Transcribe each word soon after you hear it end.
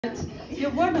You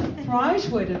won a prize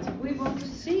with it. We want to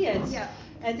see it. Ja.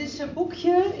 Het is een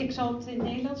boekje, ik zal het in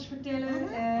Nederlands vertellen.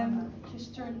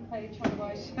 Just turn the page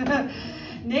otherwise.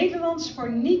 Nederlands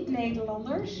voor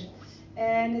niet-Nederlanders.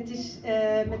 En het is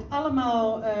met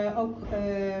allemaal ook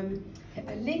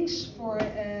links voor,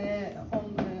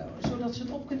 zodat ze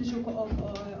het op kunnen zoeken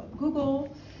op Google.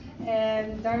 En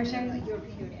daar zijn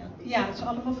ja, het is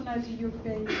allemaal vanuit de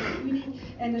Europese Unie.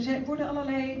 En er worden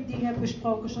allerlei dingen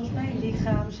besproken, zoals bij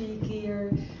lichaam zie ik hier.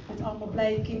 Met allemaal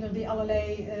blije kinderen die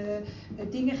allerlei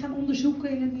dingen gaan onderzoeken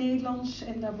in het Nederlands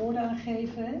en daar woorden aan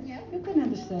geven. Yeah. You can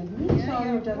understand me. So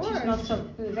your Dutch is not so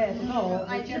bad at all.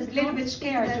 I'm just a little bit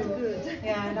scared to.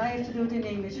 Yeah, and I have to do it in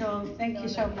English. So thank you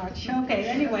so much. Okay,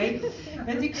 anyway.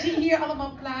 Want ik zie hier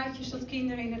allemaal plaatjes dat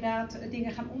kinderen inderdaad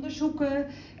dingen gaan onderzoeken.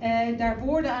 Daar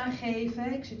woorden aan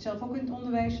geven. Ik zit zelf ook in het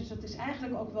onderwijs, dus dat is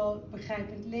eigenlijk ook wel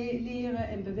begrijpend leren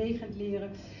en bewegend leren.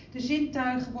 De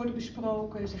zintuigen worden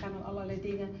besproken, ze gaan dan allerlei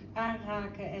dingen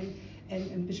aanraken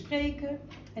en bespreken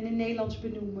en in Nederlands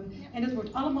benoemen. En dat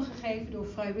wordt allemaal gegeven door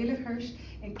vrijwilligers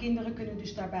en kinderen kunnen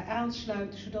dus daarbij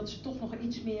aansluiten, zodat ze toch nog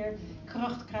iets meer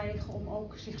kracht krijgen om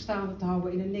ook zich staande te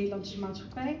houden in een Nederlandse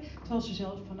maatschappij, terwijl ze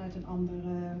zelf vanuit een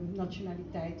andere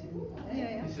nationaliteit.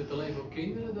 Is het alleen voor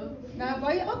kinderen dan? Nou,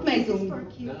 waar je ook mee doen.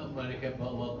 Nou, maar ik heb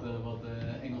wel wat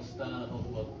Engelstalig of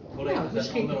wat collega's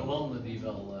uit andere landen die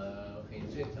wel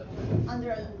geïnteresseerd zijn.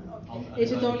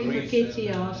 Is it only for kids,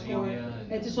 he asked, or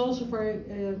it is also for?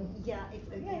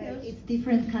 It's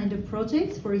different kind of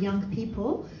projects for young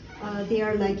people. They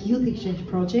are like youth exchange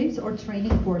projects or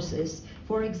training courses.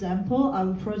 For example,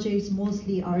 our projects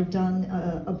mostly are done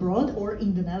abroad or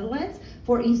in the Netherlands.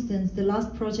 For instance, the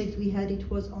last project we had, it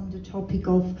was on the topic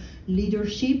of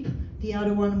leadership. The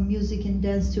other one, music and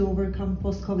dance to overcome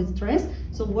post-COVID stress.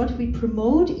 So what we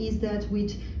promote is that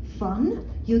with fun,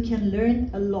 you can learn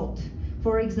a lot.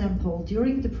 For example,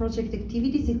 during the project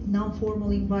activities, it's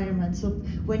non-formal environment. So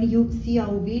when you see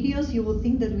our videos, you will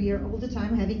think that we are all the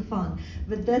time having fun.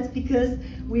 But that's because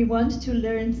we want to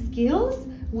learn skills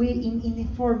in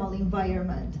informal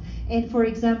environment. And for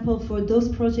example, for those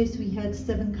projects, we had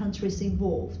 7 countries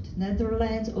involved: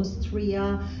 Netherlands,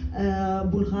 Austria,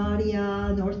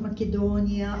 Bulgaria, North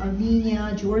Macedonia,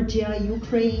 Armenia, Georgia,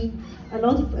 Ukraine. A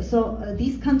lot of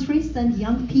these countries send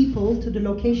young people to the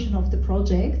location of the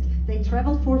project. They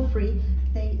travel for free.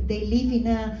 They live in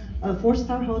a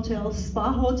 4-star hotel,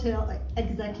 spa hotel,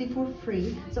 exactly for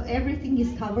free. So everything is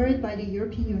covered by the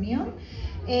European Union.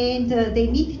 And they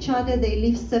meet each other, they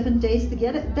live 7 days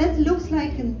together. That looks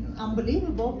like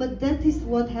unbelievable, but that is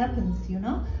what happens, you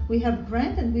know. We have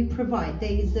grant and we provide.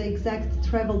 There is the exact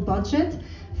travel budget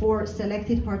for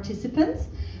selected participants.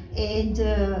 And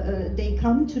they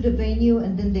come to the venue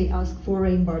and then they ask for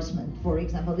reimbursement, for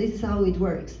example. This is how it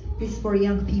works. This is for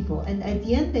young people. And at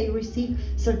the end they receive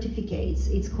certificates.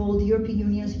 It's called European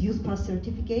Union's Youth Pass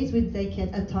certificates, which they can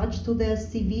attach to their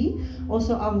CV.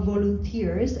 Also our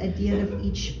volunteers, at the end of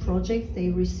each project, they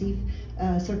receive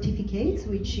certificates,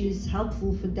 which is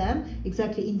helpful for them.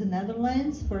 Exactly in the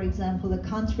Netherlands, for example, a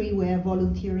country where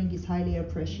volunteering is highly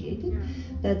appreciated.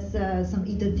 That's some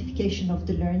identification of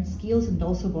the learned skills and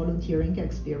also volunteering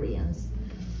experience.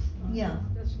 Yeah.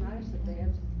 That's nice that they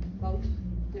have both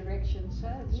directions.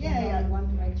 One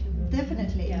direction.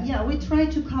 Definitely. Yeah, we try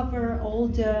to cover all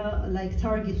the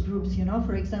target groups, you know.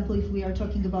 For example, if we are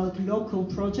talking about local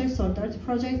projects or Dutch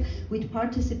projects, with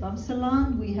Participe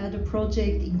Amsterdam, we had a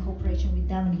project in cooperation with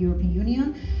them and the European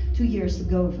Union 2 years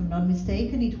ago, if I'm not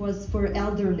mistaken. It was for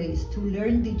elderlies to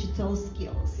learn digital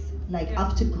skills,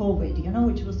 after COVID, you know,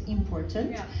 which was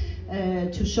important.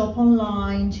 To shop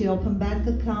online, to open bank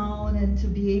account, and to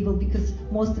be able, because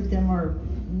most of them are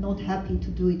not happy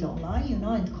to do it online, you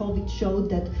know, and COVID showed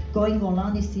that going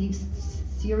online is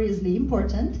seriously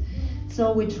important.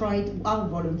 So we our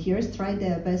volunteers tried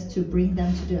their best to bring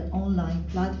them to the online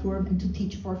platform and to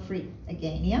teach for free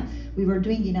again, yeah. We were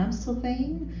doing in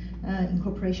Amstelveen in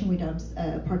cooperation with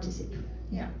Participe.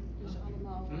 Ja, dus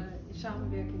allemaal in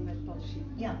samenwerking met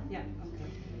Participe. Ja. Ja, oké.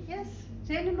 Yes.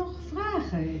 Zijn er nog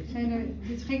vragen?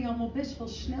 Dit ging allemaal best wel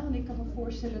snel en ik kan me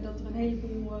voorstellen dat er een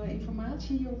heleboel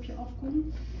informatie hier op je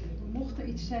afkomt. Mocht er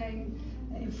iets zijn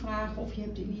in vragen of je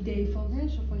hebt een idee van,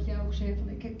 zoals wat jij ook zei,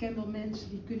 van ik herken wel mensen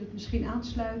die kunnen het misschien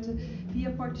aansluiten. Via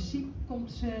Participe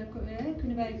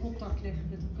kunnen wij contact leggen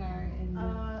met elkaar.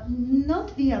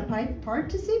 Not via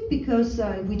Participe, because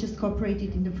we just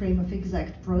cooperated in the frame of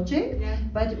exact project. Yeah.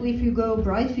 But if you go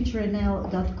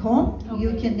brightfuturenl.com,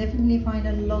 you can definitely find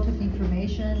a lot of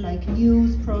information, like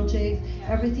news, projects.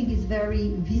 Everything is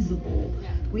very visible. Yeah.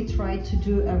 We try to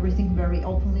do everything very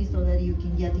openly so that you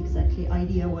can get exactly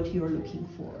idea what you're looking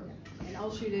for. En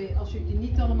als u die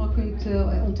niet allemaal kunt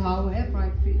onthouden, hè,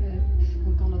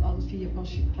 dan kan dat altijd via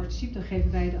Participe. Dan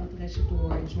geven wij de adressen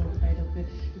door en zorgen wij dat we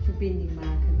de verbinding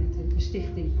maken met de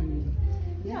stichting van jullie.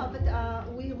 Yeah, but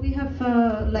we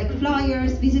have like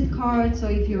flyers, visit cards, so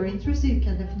if you're interested, you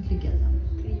can definitely get them.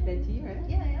 En je bent hier, hè?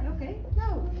 Ja. Oké,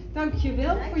 nou,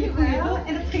 dankjewel voor je goede wil.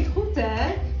 En het ging goed,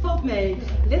 hè? Valt mee.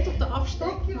 Let op de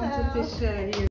afstand, want het is hier.